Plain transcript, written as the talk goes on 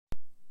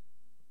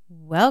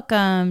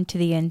Welcome to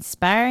the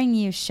Inspiring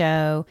You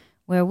Show,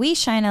 where we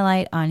shine a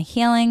light on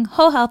healing,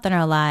 whole health in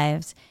our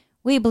lives.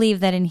 We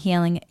believe that in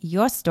healing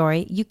your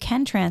story, you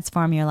can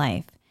transform your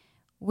life.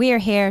 We are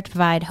here to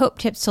provide hope,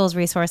 tips, tools,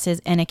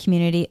 resources, and a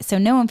community so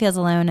no one feels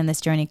alone in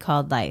this journey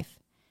called life.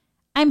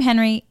 I'm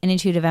Henry, an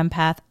intuitive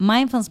empath,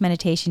 mindfulness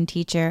meditation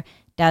teacher,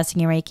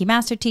 dowsing and Reiki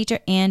master teacher,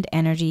 and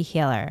energy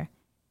healer.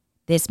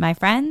 This, my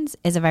friends,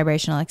 is a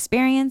vibrational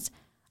experience,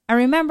 a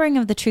remembering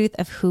of the truth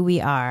of who we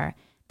are.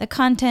 The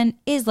content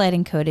is light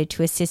encoded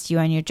to assist you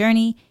on your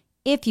journey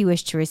if you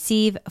wish to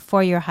receive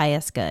for your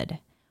highest good.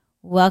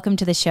 Welcome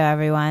to the show,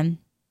 everyone.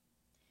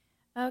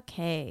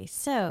 Okay,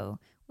 so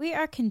we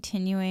are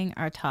continuing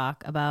our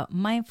talk about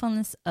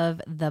mindfulness of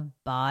the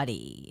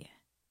body.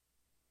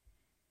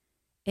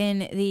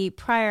 In the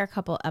prior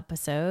couple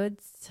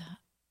episodes,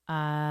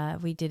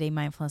 we did a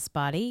mindfulness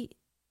body,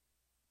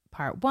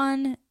 part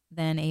 1,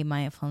 then a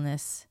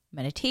mindfulness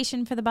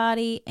meditation for the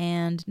body,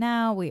 and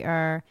now we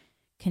are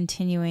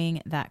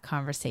continuing that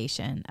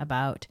conversation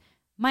about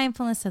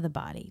mindfulness of the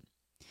body.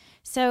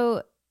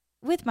 So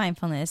with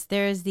mindfulness,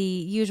 there's the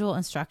usual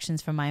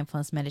instructions for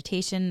mindfulness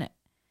meditation,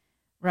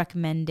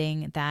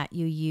 recommending that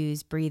you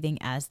use breathing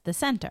as the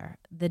center,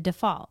 the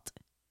default,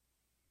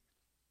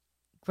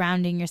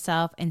 grounding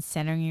yourself and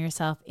centering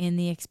yourself in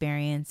the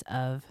experience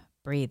of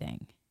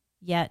breathing.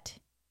 Yet,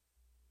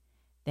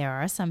 there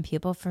are some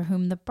people for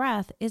whom the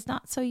breath is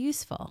not so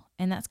useful,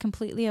 and that's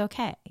completely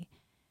okay.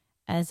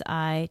 As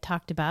I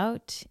talked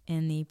about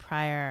in the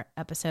prior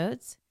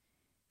episodes,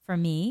 for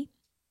me,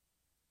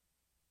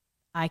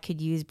 I could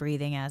use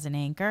breathing as an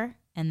anchor.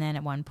 And then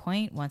at one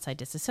point, once I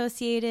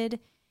disassociated,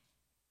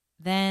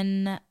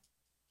 then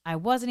I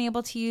wasn't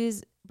able to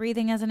use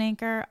breathing as an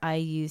anchor. I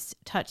used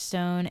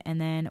Touchstone. And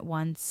then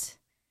once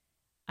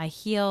I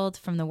healed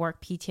from the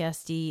work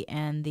PTSD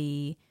and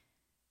the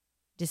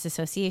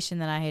disassociation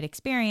that I had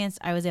experienced,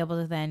 I was able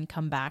to then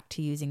come back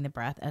to using the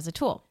breath as a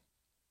tool.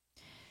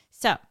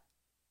 So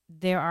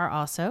there are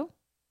also,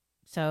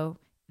 so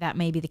that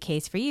may be the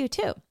case for you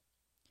too.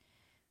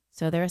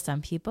 So there are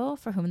some people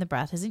for whom the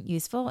breath isn't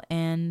useful,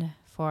 and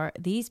for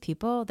these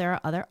people, there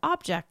are other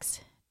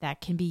objects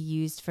that can be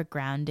used for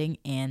grounding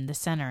and the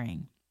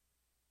centering.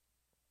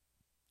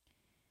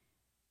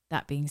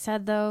 That being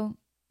said, though,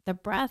 the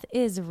breath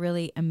is a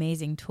really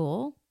amazing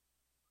tool.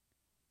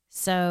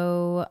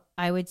 So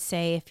I would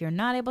say if you're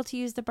not able to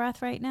use the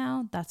breath right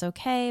now, that's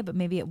okay, but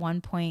maybe at one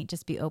point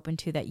just be open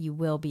to that you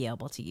will be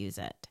able to use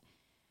it.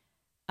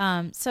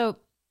 So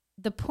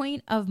the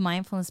point of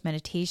mindfulness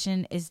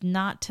meditation is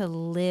not to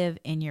live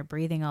in your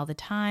breathing all the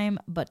time,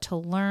 but to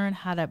learn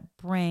how to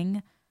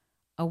bring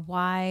a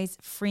wise,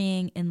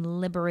 freeing,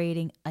 and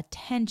liberating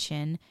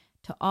attention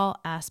to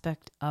all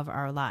aspects of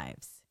our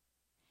lives.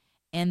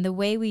 And the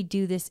way we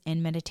do this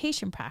in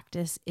meditation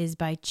practice is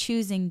by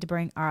choosing to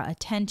bring our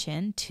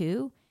attention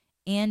to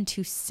and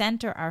to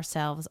center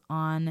ourselves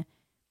on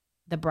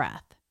the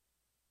breath.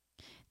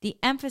 The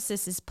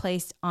emphasis is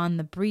placed on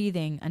the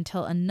breathing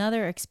until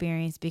another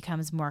experience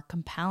becomes more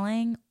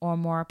compelling or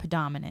more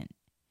predominant.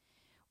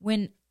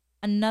 When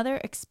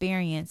another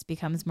experience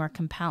becomes more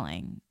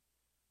compelling,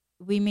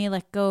 we may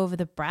let go of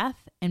the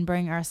breath and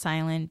bring our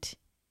silent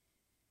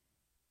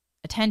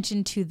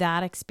attention to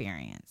that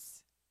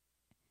experience.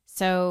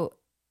 So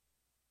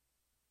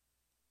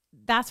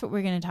that's what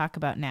we're going to talk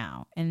about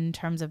now in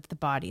terms of the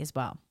body as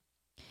well.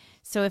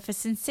 So if a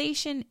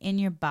sensation in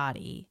your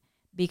body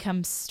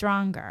becomes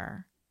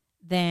stronger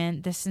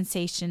than the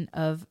sensation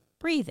of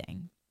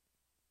breathing,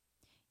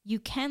 you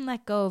can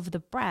let go of the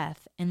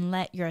breath and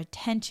let your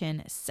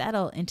attention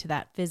settle into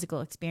that physical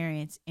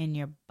experience in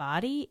your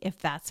body if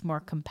that's more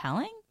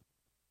compelling.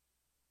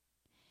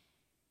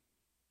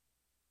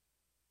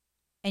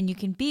 And you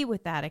can be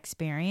with that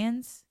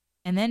experience,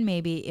 and then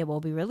maybe it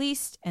will be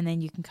released, and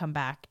then you can come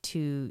back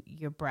to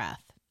your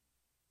breath.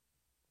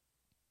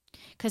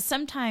 Because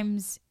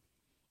sometimes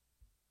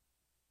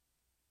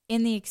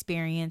in the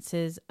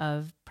experiences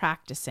of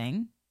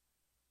practicing,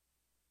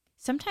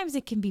 sometimes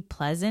it can be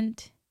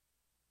pleasant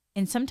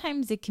and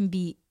sometimes it can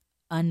be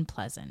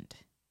unpleasant.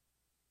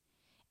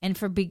 And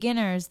for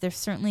beginners, there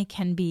certainly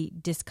can be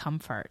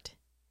discomfort.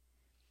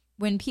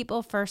 When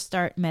people first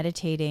start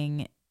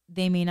meditating,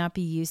 they may not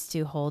be used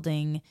to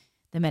holding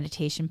the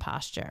meditation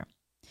posture.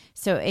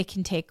 So it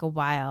can take a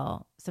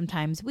while,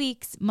 sometimes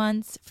weeks,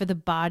 months, for the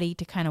body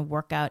to kind of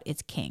work out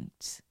its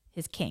kinks.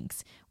 His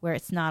kinks, where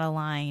it's not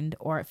aligned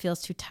or it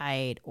feels too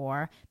tight,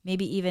 or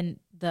maybe even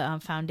the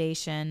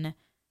foundation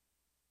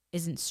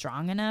isn't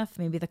strong enough.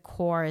 Maybe the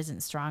core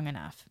isn't strong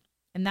enough.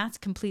 And that's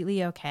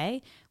completely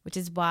okay, which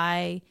is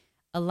why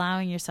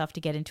allowing yourself to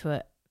get into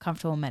a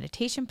comfortable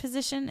meditation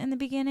position in the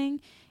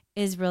beginning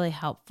is really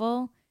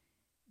helpful,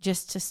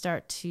 just to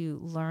start to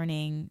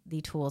learning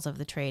the tools of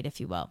the trade, if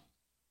you will.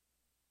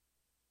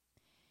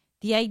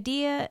 The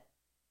idea,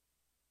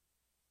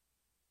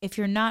 if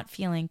you're not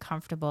feeling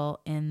comfortable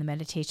in the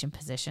meditation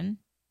position,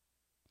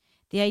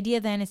 the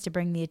idea then is to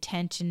bring the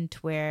attention to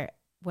where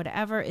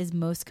whatever is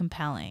most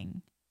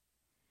compelling.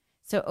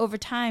 So over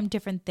time,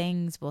 different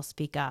things will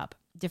speak up.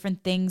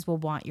 Different things will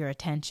want your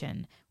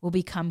attention, will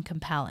become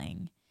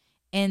compelling.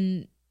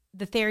 And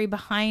the theory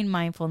behind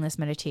mindfulness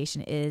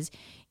meditation is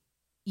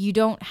you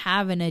don't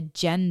have an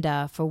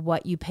agenda for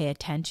what you pay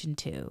attention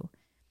to.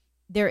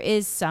 There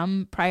is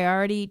some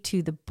priority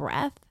to the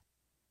breath,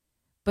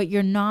 but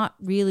you're not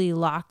really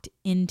locked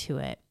into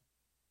it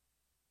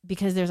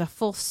because there's a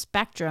full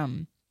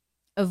spectrum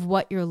of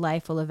what your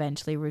life will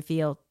eventually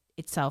reveal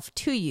itself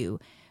to you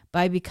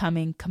by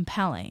becoming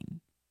compelling.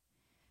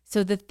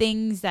 So the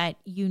things that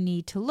you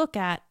need to look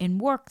at and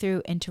work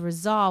through and to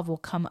resolve will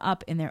come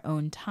up in their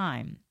own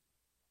time.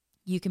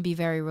 You can be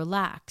very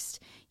relaxed.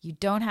 You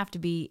don't have to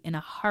be in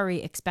a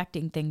hurry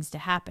expecting things to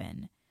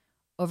happen.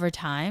 Over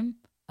time,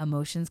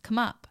 emotions come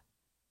up,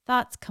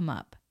 thoughts come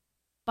up,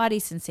 body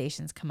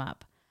sensations come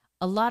up.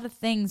 A lot of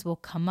things will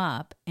come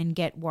up and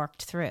get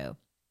worked through.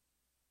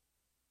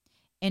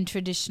 In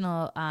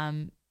traditional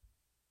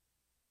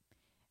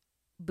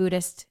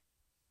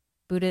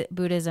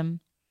Buddhism,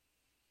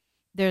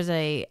 there's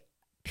a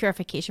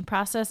purification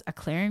process, a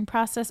clearing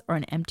process, or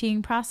an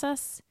emptying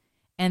process.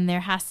 And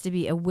there has to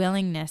be a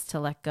willingness to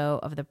let go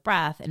of the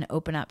breath and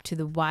open up to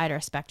the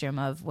wider spectrum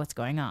of what's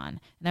going on.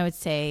 And I would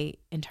say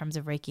in terms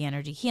of Reiki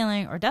energy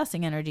healing or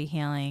dowsing energy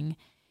healing,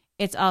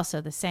 it's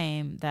also the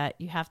same, that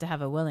you have to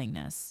have a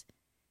willingness.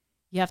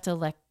 You have to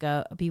let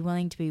go, be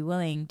willing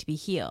to be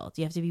healed.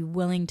 You have to be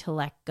willing to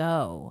let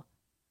go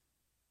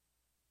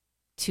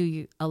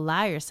to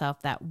allow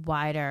yourself that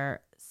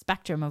wider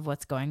spectrum of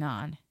what's going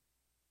on.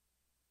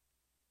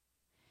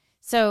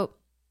 So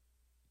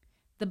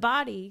the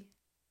body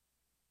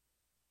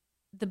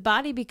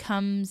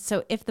becomes,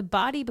 so if the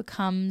body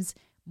becomes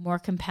more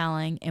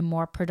compelling and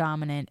more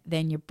predominant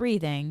than your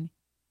breathing,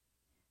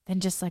 then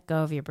just let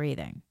go of your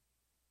breathing.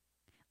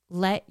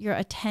 Let your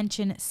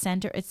attention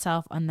center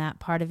itself on that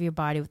part of your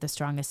body with the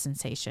strongest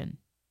sensation.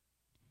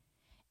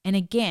 And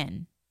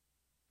again,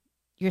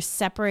 you're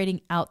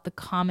separating out the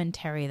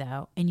commentary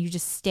though, and you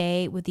just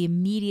stay with the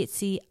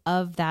immediacy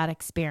of that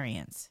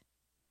experience.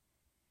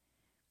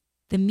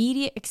 The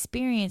immediate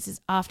experience is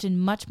often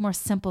much more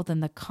simple than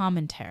the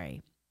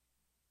commentary.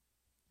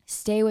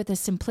 Stay with the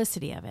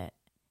simplicity of it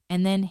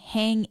and then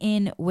hang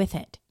in with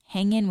it.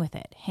 Hang in with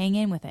it. Hang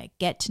in with it.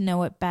 Get to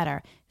know it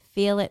better.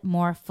 Feel it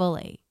more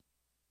fully.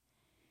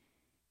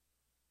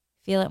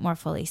 Feel it more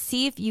fully.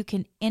 See if you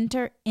can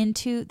enter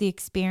into the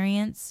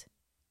experience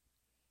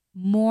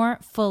more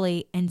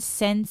fully and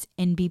sense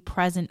and be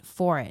present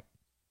for it.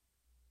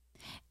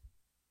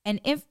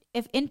 And if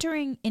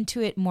entering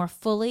into it more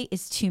fully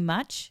is too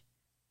much,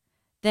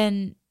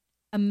 then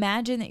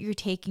imagine that you're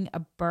taking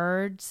a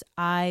bird's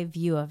eye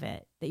view of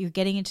it, that you're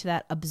getting into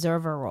that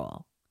observer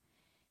role.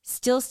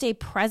 Still stay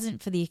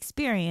present for the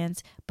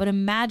experience, but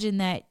imagine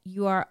that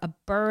you are a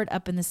bird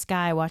up in the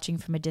sky watching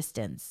from a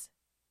distance.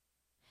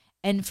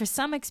 And for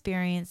some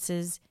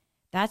experiences,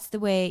 that's the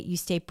way you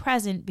stay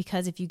present,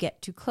 because if you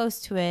get too close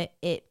to it,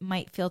 it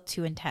might feel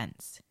too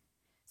intense.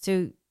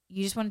 So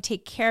you just want to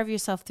take care of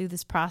yourself through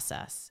this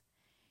process.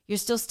 You're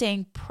still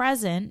staying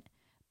present,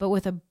 but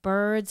with a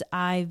bird's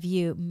eye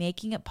view,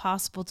 making it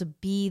possible to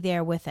be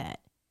there with it.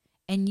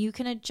 And you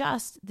can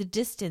adjust the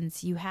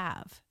distance you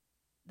have.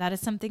 That is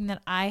something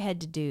that I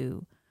had to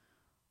do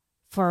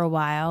for a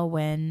while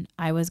when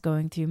I was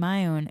going through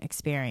my own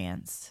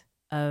experience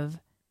of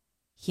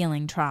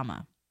healing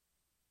trauma.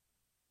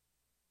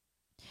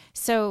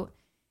 So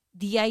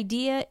the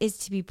idea is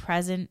to be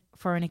present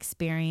for an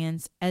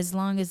experience as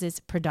long as it's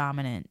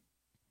predominant.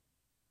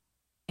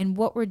 And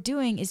what we're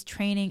doing is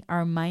training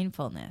our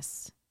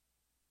mindfulness.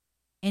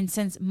 And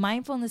since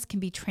mindfulness can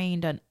be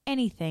trained on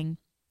anything,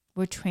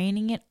 we're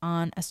training it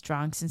on a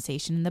strong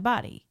sensation in the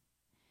body.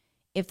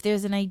 If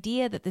there's an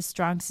idea that the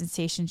strong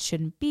sensation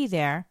shouldn't be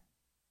there,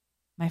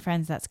 my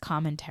friends, that's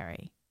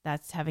commentary.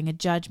 That's having a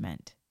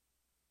judgment.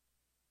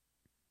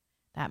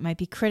 That might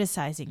be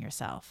criticizing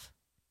yourself.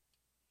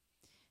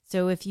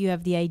 So if you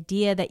have the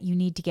idea that you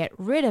need to get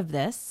rid of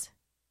this,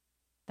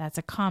 that's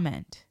a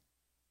comment.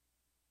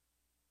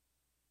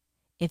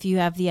 If you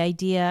have the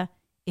idea,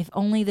 if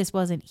only this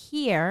wasn't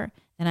here,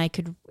 then I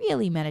could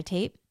really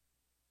meditate,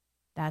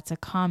 that's a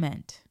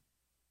comment.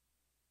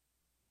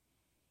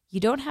 You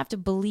don't have to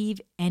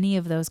believe any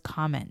of those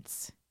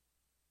comments.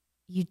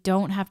 You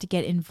don't have to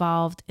get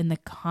involved in the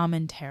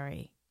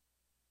commentary.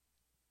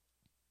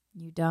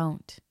 You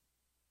don't.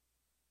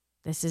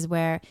 This is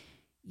where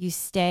you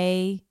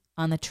stay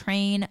on the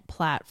train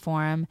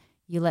platform.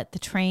 You let the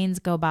trains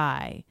go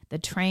by. The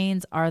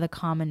trains are the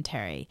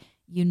commentary.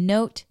 You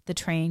note the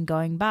train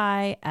going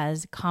by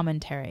as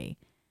commentary.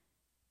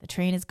 The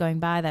train is going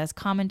by, that is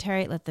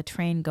commentary. Let the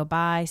train go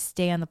by.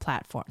 Stay on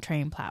the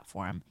train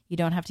platform. You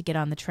don't have to get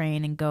on the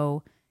train and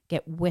go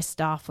get whisked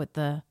off with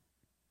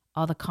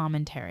all the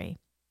commentary.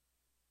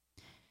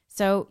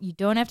 So you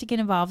don't have to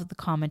get involved with the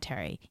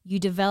commentary. You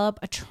develop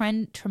a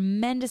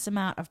tremendous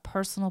amount of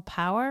personal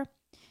power,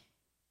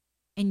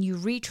 and you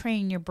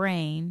retrain your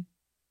brain,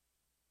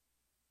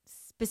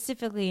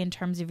 specifically in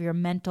terms of your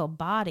mental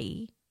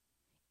body,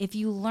 if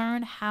you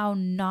learn how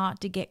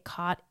not to get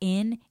caught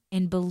in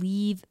and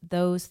believe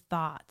those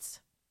thoughts.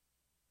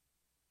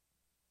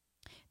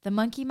 The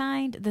monkey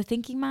mind, the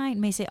thinking mind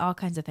may say all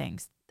kinds of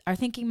things. Our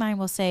thinking mind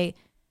will say,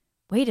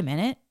 wait a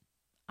minute,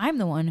 I'm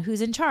the one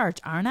who's in charge,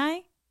 aren't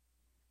I?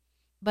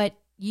 But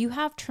you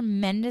have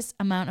tremendous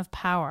amount of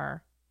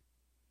power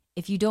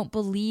if you don't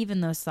believe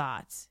in those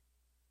thoughts.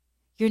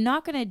 You're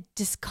not going to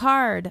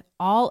discard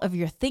all of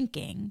your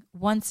thinking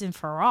once and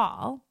for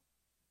all.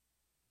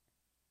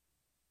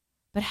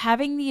 But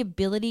having the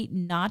ability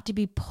not to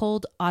be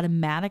pulled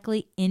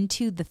automatically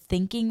into the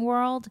thinking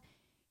world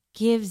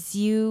gives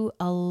you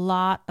a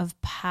lot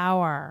of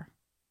power.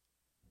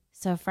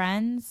 So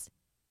friends,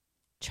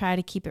 try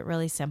to keep it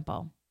really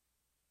simple.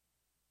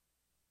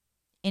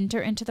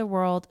 Enter into the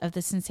world of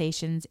the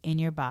sensations in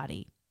your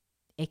body.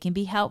 It can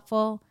be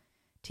helpful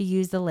to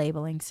use the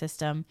labeling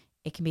system.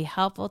 It can be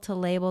helpful to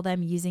label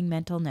them using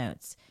mental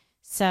notes.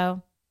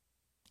 So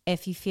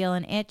if you feel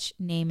an itch,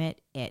 name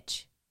it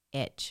itch,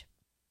 itch.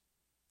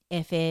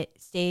 If it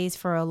stays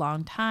for a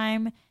long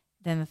time,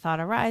 then the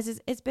thought arises,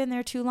 it's been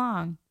there too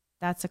long.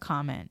 That's a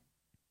comment.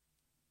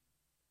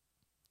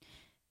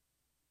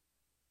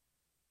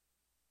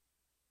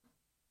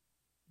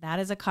 That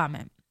is a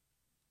comment.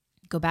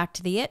 Go back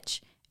to the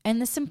itch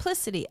and the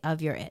simplicity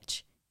of your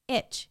itch.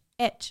 Itch,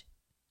 itch.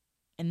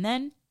 And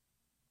then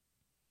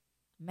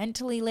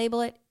mentally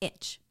label it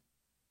itch.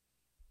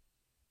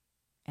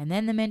 And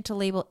then the mental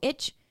label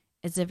itch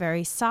is a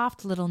very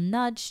soft little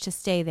nudge to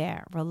stay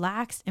there,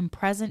 relaxed and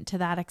present to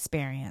that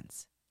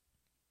experience.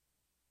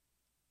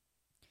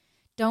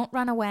 Don't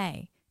run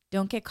away.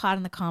 Don't get caught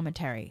in the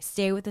commentary.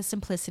 Stay with the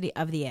simplicity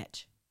of the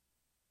itch.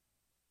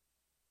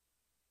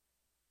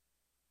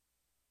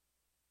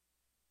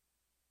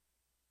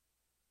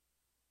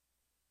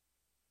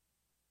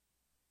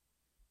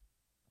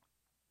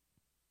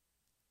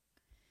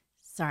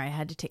 Sorry, I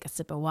had to take a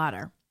sip of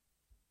water.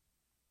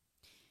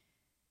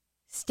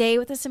 Stay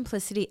with the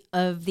simplicity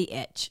of the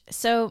itch.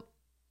 So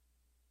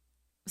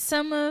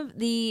some of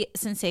the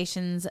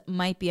sensations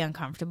might be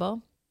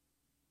uncomfortable.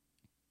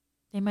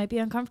 They might be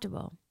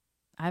uncomfortable.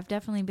 I've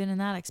definitely been in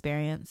that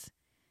experience.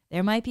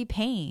 There might be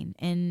pain,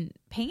 and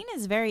pain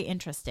is very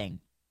interesting.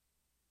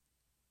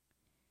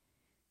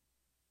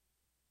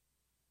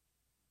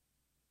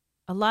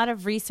 A lot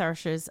of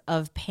researchers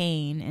of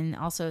pain and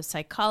also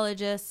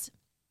psychologists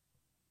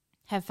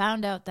have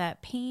found out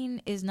that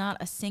pain is not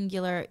a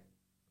singular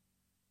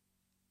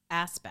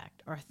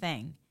aspect or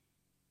thing.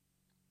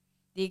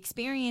 The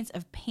experience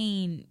of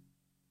pain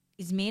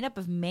is made up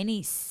of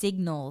many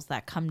signals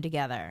that come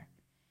together.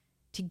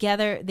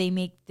 Together, they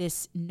make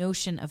this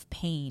notion of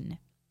pain.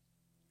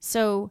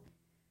 So,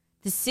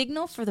 the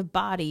signal for the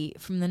body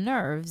from the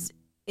nerves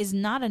is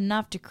not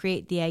enough to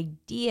create the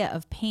idea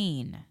of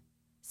pain.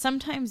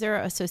 Sometimes there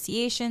are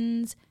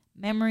associations,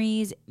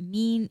 memories,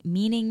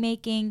 meaning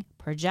making,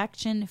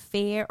 projection,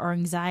 fear, or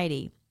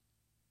anxiety.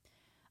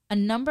 A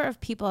number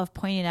of people have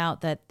pointed out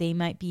that they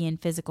might be in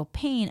physical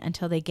pain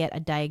until they get a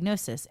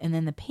diagnosis, and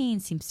then the pain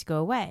seems to go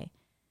away.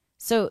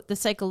 So the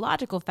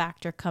psychological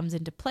factor comes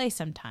into play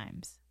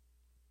sometimes.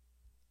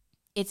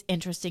 It's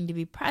interesting to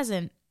be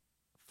present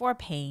for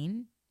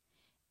pain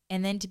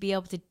and then to be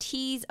able to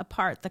tease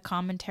apart the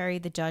commentary,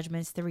 the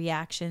judgments, the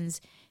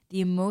reactions,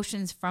 the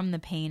emotions from the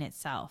pain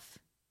itself.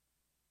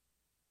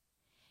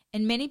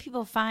 And many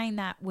people find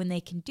that when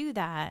they can do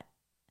that,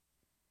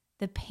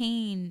 the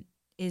pain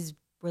is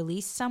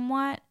released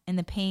somewhat and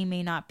the pain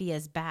may not be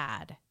as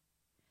bad.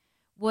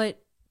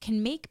 What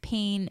can make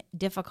pain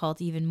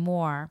difficult even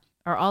more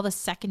are all the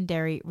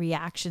secondary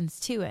reactions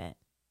to it.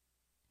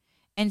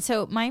 And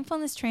so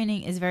mindfulness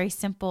training is very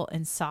simple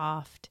and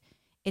soft.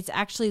 It's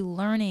actually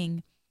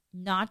learning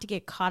not to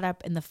get caught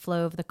up in the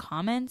flow of the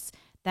comments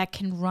that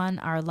can run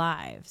our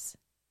lives.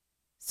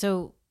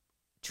 So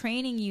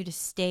training you to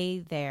stay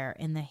there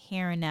in the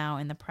here and now,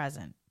 in the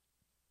present.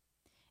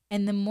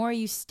 And the more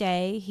you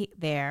stay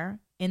there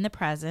in the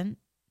present,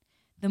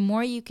 the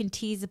more you can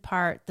tease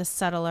apart the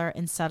subtler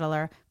and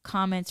subtler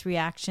comments,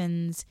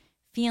 reactions,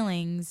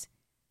 feelings,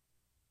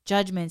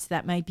 judgments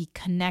that might be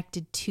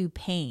connected to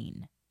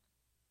pain.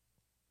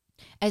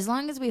 As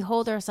long as we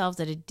hold ourselves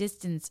at a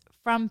distance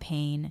from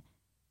pain,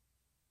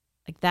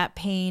 like that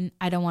pain,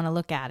 I don't want to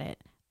look at it.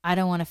 I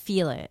don't want to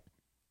feel it.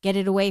 Get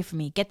it away from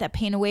me. Get that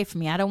pain away from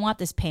me. I don't want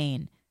this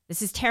pain.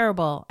 This is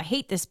terrible. I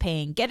hate this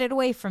pain. Get it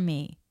away from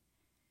me.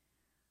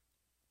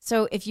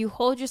 So if you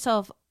hold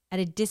yourself at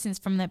a distance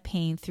from that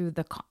pain through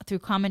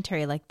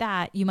commentary like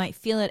that, you might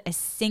feel it as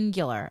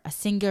a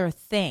singular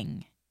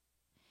thing.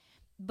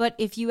 But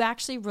if you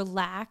actually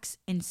relax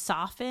and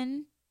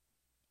soften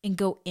and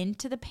go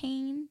into the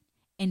pain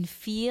and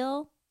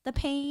feel the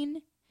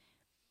pain,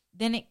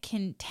 then it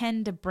can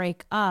tend to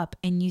break up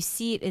and you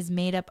see it as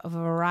made up of a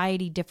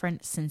variety of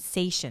different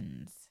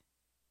sensations.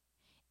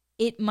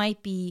 It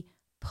might be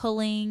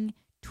pulling,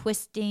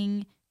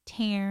 twisting,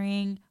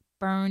 tearing,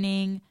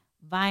 burning,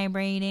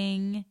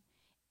 vibrating.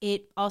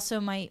 It also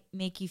might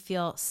make you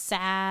feel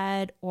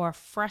sad or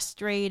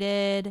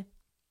frustrated.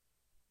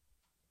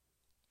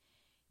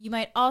 You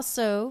might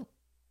also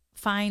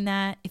find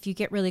that if you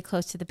get really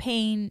close to the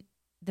pain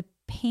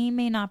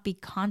may not be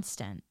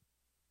constant.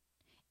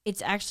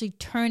 it's actually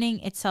turning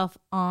itself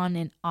on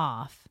and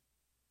off.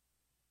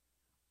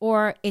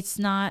 Or it's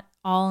not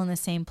all in the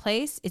same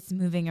place. It's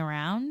moving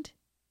around.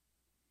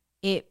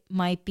 It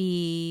might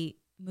be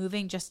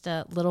moving just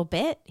a little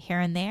bit here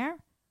and there,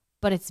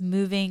 but it's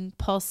moving,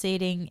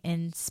 pulsating,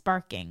 and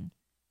sparking.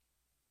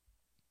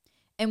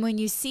 And when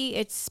you see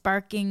it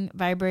sparking,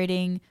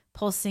 vibrating,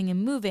 pulsing,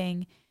 and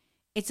moving,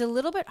 it's a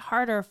little bit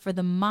harder for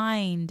the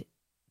mind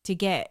to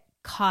get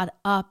caught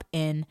up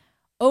in,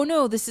 oh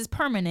no, this is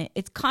permanent,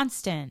 it's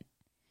constant,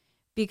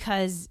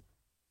 because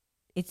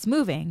it's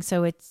moving.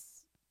 So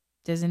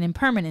there's an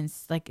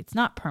impermanence, like it's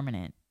not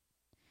permanent.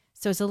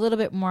 So it's a little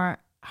bit more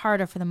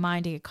harder for the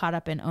mind to get caught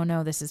up in, oh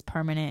no, this is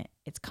permanent,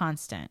 it's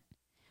constant,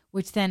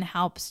 which then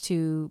helps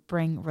to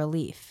bring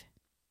relief.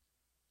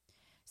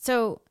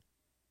 So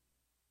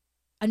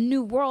a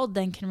new world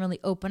then can really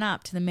open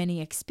up to the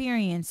many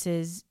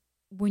experiences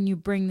when you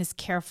bring this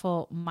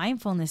careful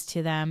mindfulness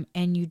to them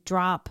and you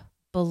drop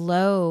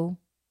below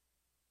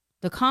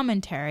the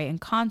commentary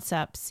and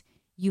concepts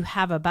you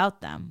have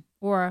about them,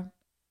 or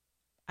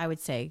I would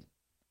say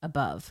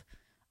above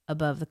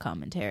the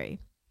commentary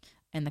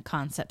and the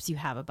concepts you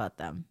have about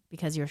them,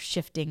 because you're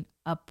shifting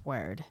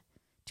upward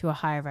to a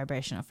higher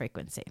vibrational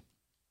frequency.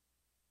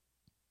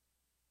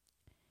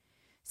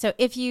 So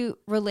if you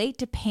relate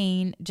to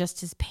pain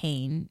just as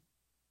pain,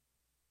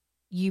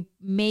 you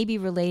may be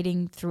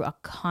relating through a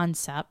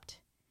concept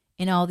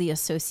and all the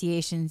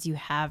associations you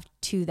have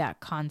to that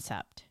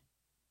concept.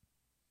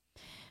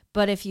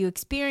 But if you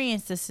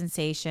experience the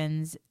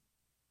sensations,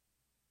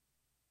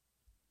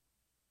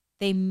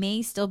 they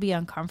may still be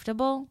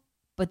uncomfortable,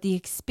 but the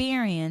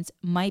experience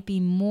might be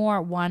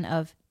more one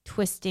of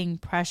twisting,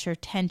 pressure,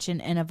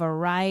 tension, and a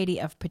variety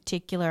of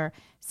particular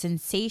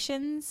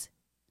sensations.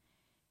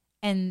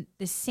 And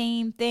the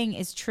same thing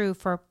is true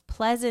for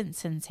pleasant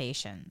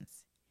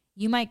sensations.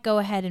 You might go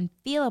ahead and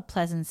feel a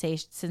pleasant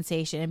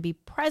sensation and be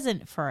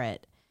present for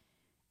it.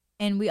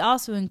 And we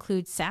also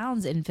include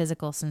sounds in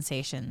physical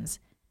sensations.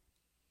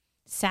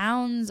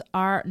 Sounds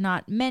are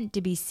not meant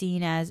to be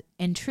seen as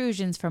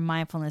intrusions from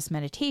mindfulness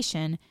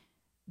meditation.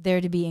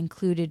 They're to be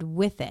included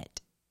with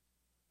it.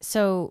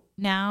 So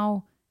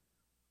now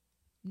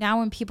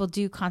when people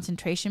do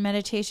concentration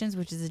meditations,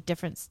 which is a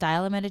different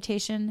style of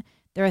meditation,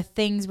 there are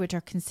things which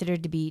are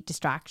considered to be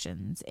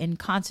distractions. In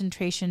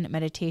concentration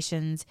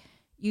meditations,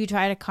 you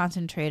try to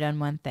concentrate on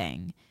one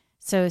thing.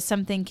 So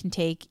something can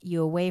take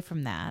you away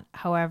from that.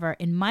 However,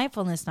 in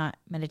mindfulness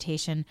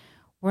meditation,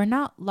 we're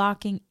not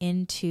locking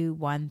into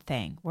one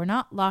thing. We're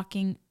not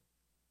locking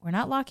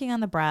on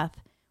the breath.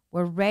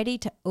 We're ready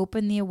to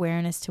open the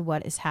awareness to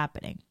what is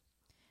happening.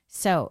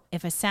 So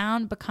if a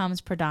sound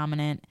becomes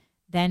predominant,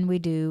 then we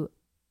do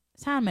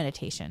sound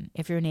meditation.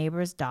 If your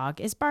neighbor's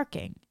dog is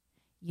barking,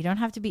 you don't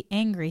have to be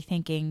angry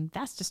thinking,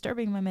 that's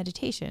disturbing my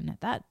meditation.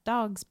 That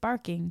dog's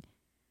barking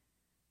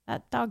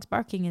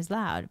is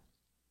loud.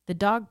 The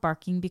dog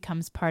barking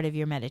becomes part of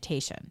your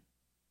meditation.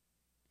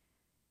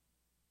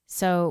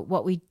 So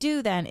what we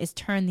do then is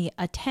turn the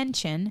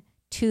attention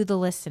to the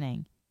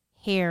listening.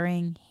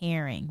 Hearing.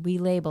 We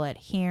label it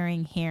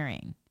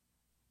hearing.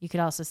 You could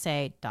also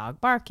say dog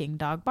barking.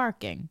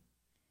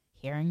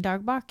 Hearing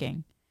dog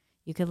barking.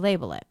 You could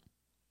label it.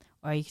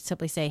 Or you could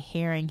simply say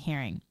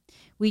hearing.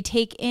 We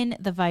take in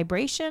the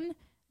vibration,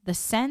 the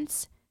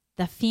sense,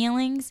 the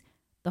feelings,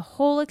 the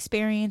whole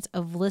experience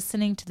of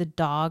listening to the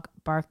dog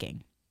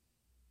barking.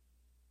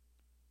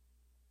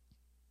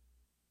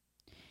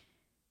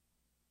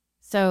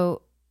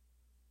 So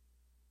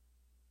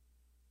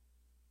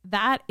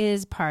that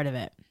is part of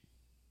it.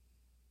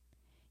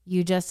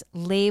 You just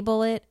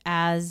label it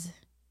as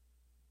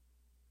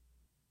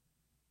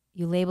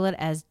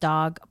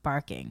dog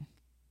barking.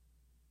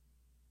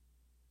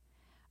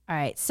 All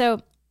right.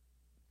 So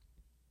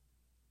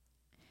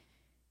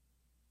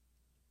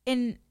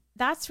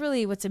that's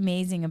really what's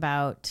amazing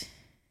about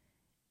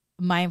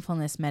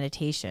mindfulness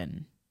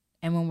meditation.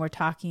 And when we're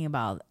talking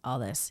about all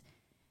this,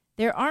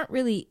 there aren't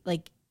really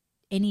like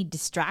any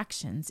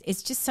distractions.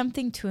 It's just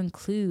something to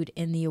include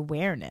in the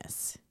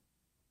awareness.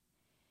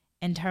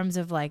 In terms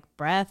of like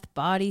breath,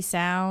 body,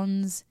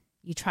 sounds,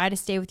 you try to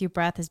stay with your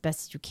breath as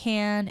best as you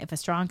can. If a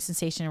strong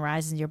sensation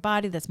arises in your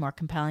body that's more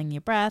compelling than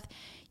your breath,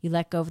 you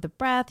let go of the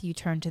breath, you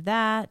turn to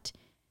that.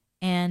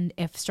 And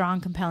if strong,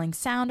 compelling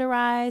sound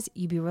arise,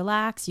 you be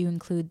relaxed, you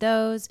include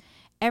those.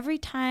 Every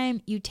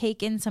time you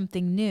take in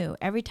something new,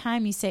 every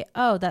time you say,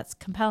 oh, that's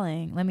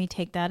compelling, let me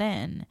take that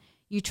in.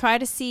 You try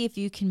to see if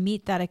you can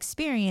meet that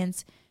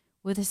experience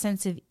with a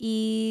sense of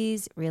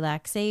ease,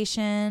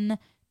 relaxation.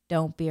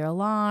 Don't be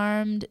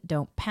alarmed.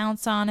 Don't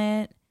pounce on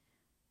it.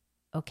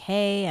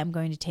 Okay, I'm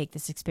going to take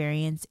this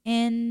experience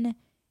in.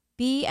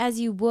 Be as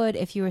you would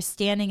if you were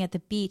standing at the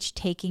beach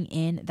taking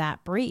in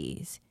that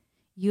breeze.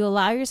 You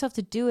allow yourself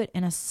to do it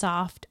in a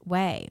soft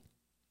way.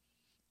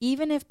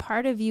 Even if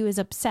part of you is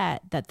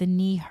upset that the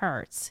knee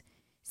hurts,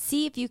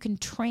 see if you can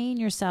train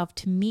yourself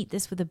to meet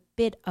this with a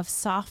bit of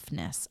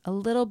softness, a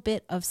little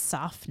bit of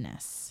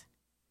softness.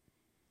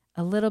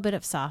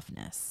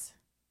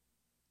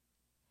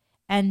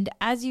 And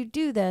as you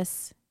do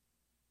this,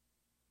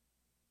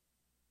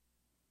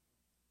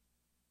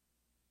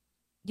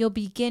 you'll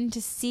begin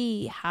to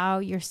see how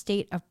your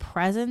state of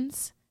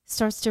presence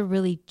starts to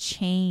really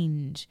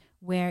change,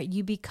 where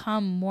you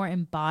become more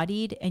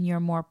embodied and you're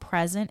more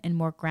present and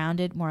more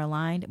grounded, more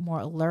aligned, more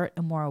alert,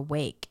 and more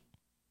awake.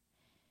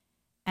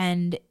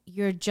 And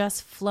you're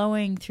just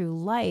flowing through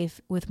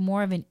life with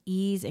more of an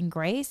ease and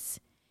grace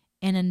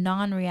in a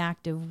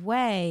non-reactive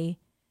way,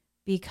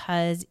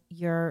 because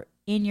you're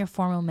in your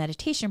formal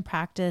meditation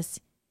practice.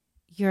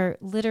 You're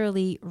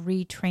literally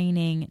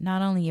retraining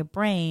not only your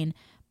brain,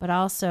 but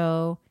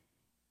also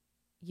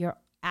your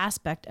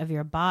aspect of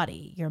your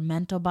body, your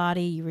mental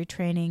body. You're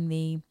retraining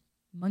the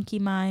monkey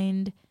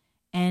mind,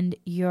 and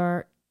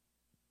you're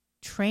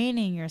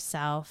training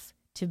yourself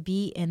to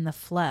be in the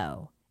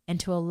flow and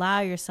to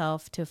allow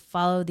yourself to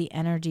follow the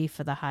energy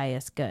for the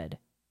highest good.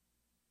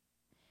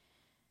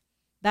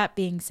 That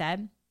being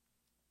said,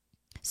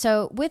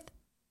 so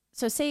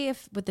say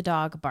if with the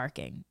dog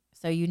barking,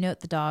 so you note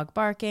the dog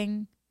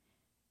barking,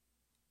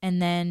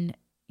 and then,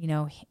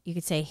 you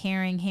could say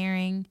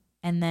hearing,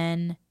 and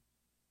then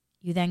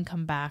you then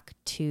come back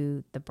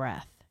to the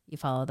breath. You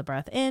follow the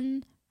breath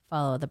in,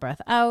 follow the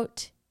breath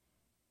out.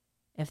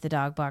 If the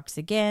dog barks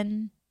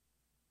again,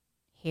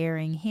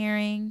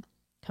 hearing,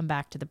 come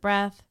back to the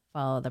breath,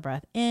 follow the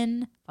breath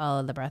in,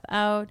 follow the breath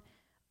out.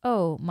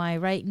 Oh, my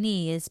right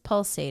knee is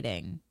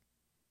pulsating.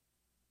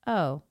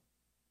 Oh,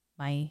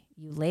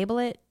 you label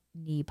it,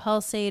 knee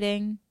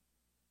pulsating.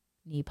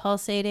 You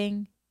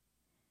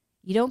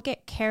don't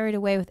get carried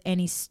away with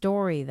any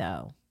story,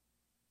 though.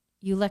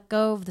 You let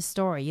go of the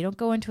story. You don't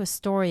go into a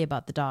story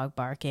about the dog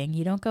barking.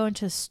 You don't go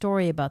into a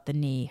story about the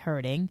knee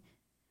hurting.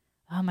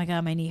 Oh my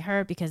God, my knee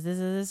hurt because this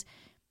is.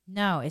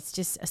 No, it's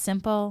just a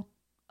simple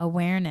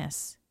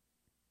awareness.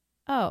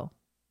 Oh,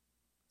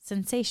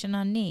 sensation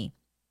on knee.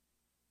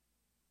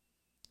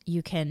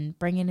 You can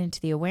bring it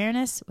into the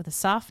awareness with a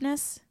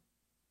softness.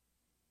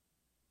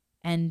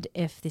 And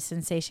if the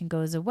sensation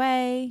goes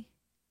away,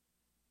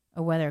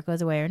 or whether it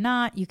goes away or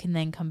not, you can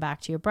then come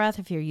back to your breath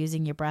if you're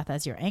using your breath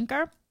as your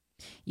anchor.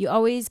 You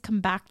always come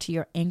back to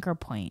your anchor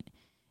point,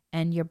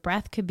 and your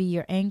breath could be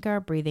your anchor,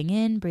 breathing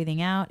in,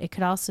 breathing out. It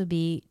could also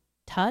be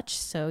touch.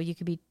 So you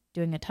could be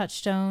doing a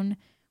touchstone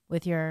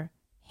with your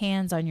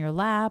hands on your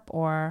lap,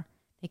 or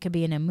it could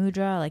be in a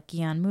mudra like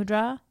Gyan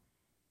Mudra.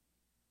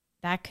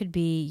 That could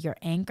be your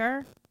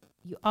anchor.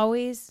 You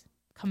always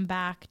come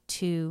back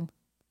to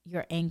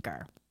your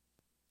anchor.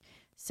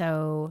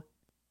 So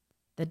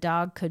the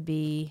dog could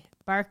be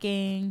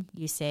barking.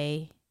 You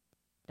say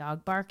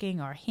dog barking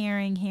or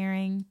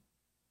hearing,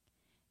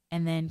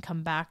 and then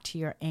come back to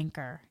your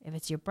anchor. If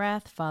it's your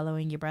breath,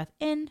 following your breath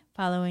in,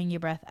 following your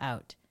breath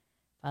out,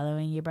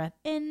 following your breath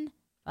in,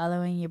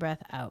 following your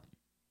breath out.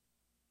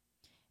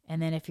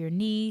 And then if your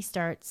knee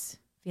starts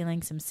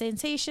feeling some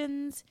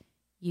sensations,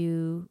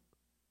 you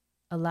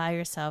allow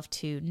yourself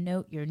to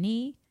note your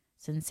knee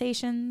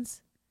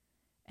sensations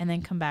and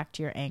then come back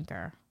to your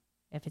anchor.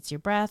 If it's your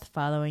breath,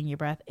 following your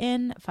breath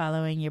in,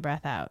 following your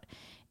breath out.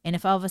 And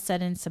if all of a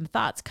sudden some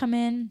thoughts come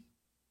in,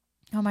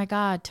 oh my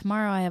God,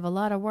 tomorrow I have a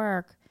lot of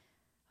work.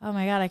 Oh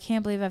my God, I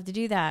can't believe I have to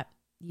do that.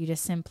 You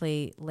just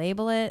simply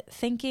label it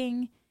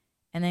thinking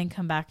and then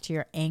come back to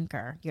your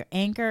anchor. Your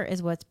anchor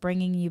is what's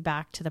bringing you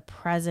back to the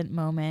present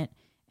moment.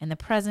 And the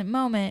present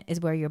moment is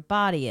where your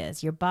body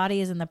is. Your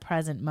body is in the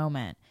present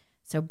moment.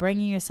 So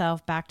bringing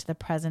yourself back to the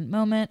present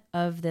moment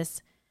of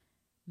this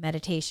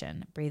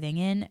meditation, breathing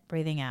in,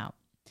 breathing out.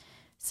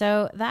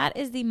 So that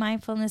is the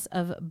mindfulness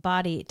of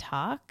body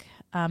talk.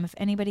 If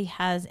anybody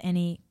has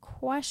any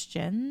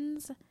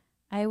questions,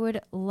 I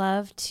would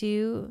love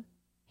to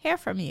hear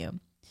from you.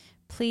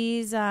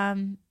 Please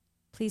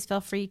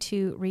feel free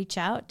to reach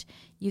out.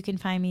 You can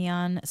find me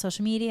on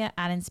social media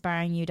at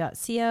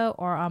inspiringyou.co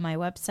or on my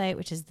website,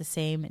 which is the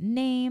same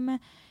name.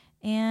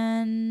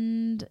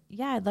 And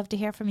yeah, I'd love to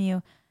hear from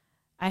you.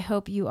 I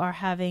hope you are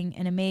having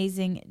an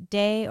amazing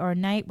day or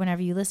night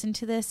whenever you listen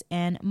to this,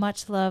 and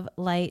much love,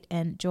 light,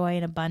 and joy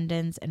and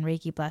abundance and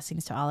Reiki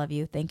blessings to all of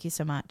you. Thank you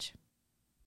so much.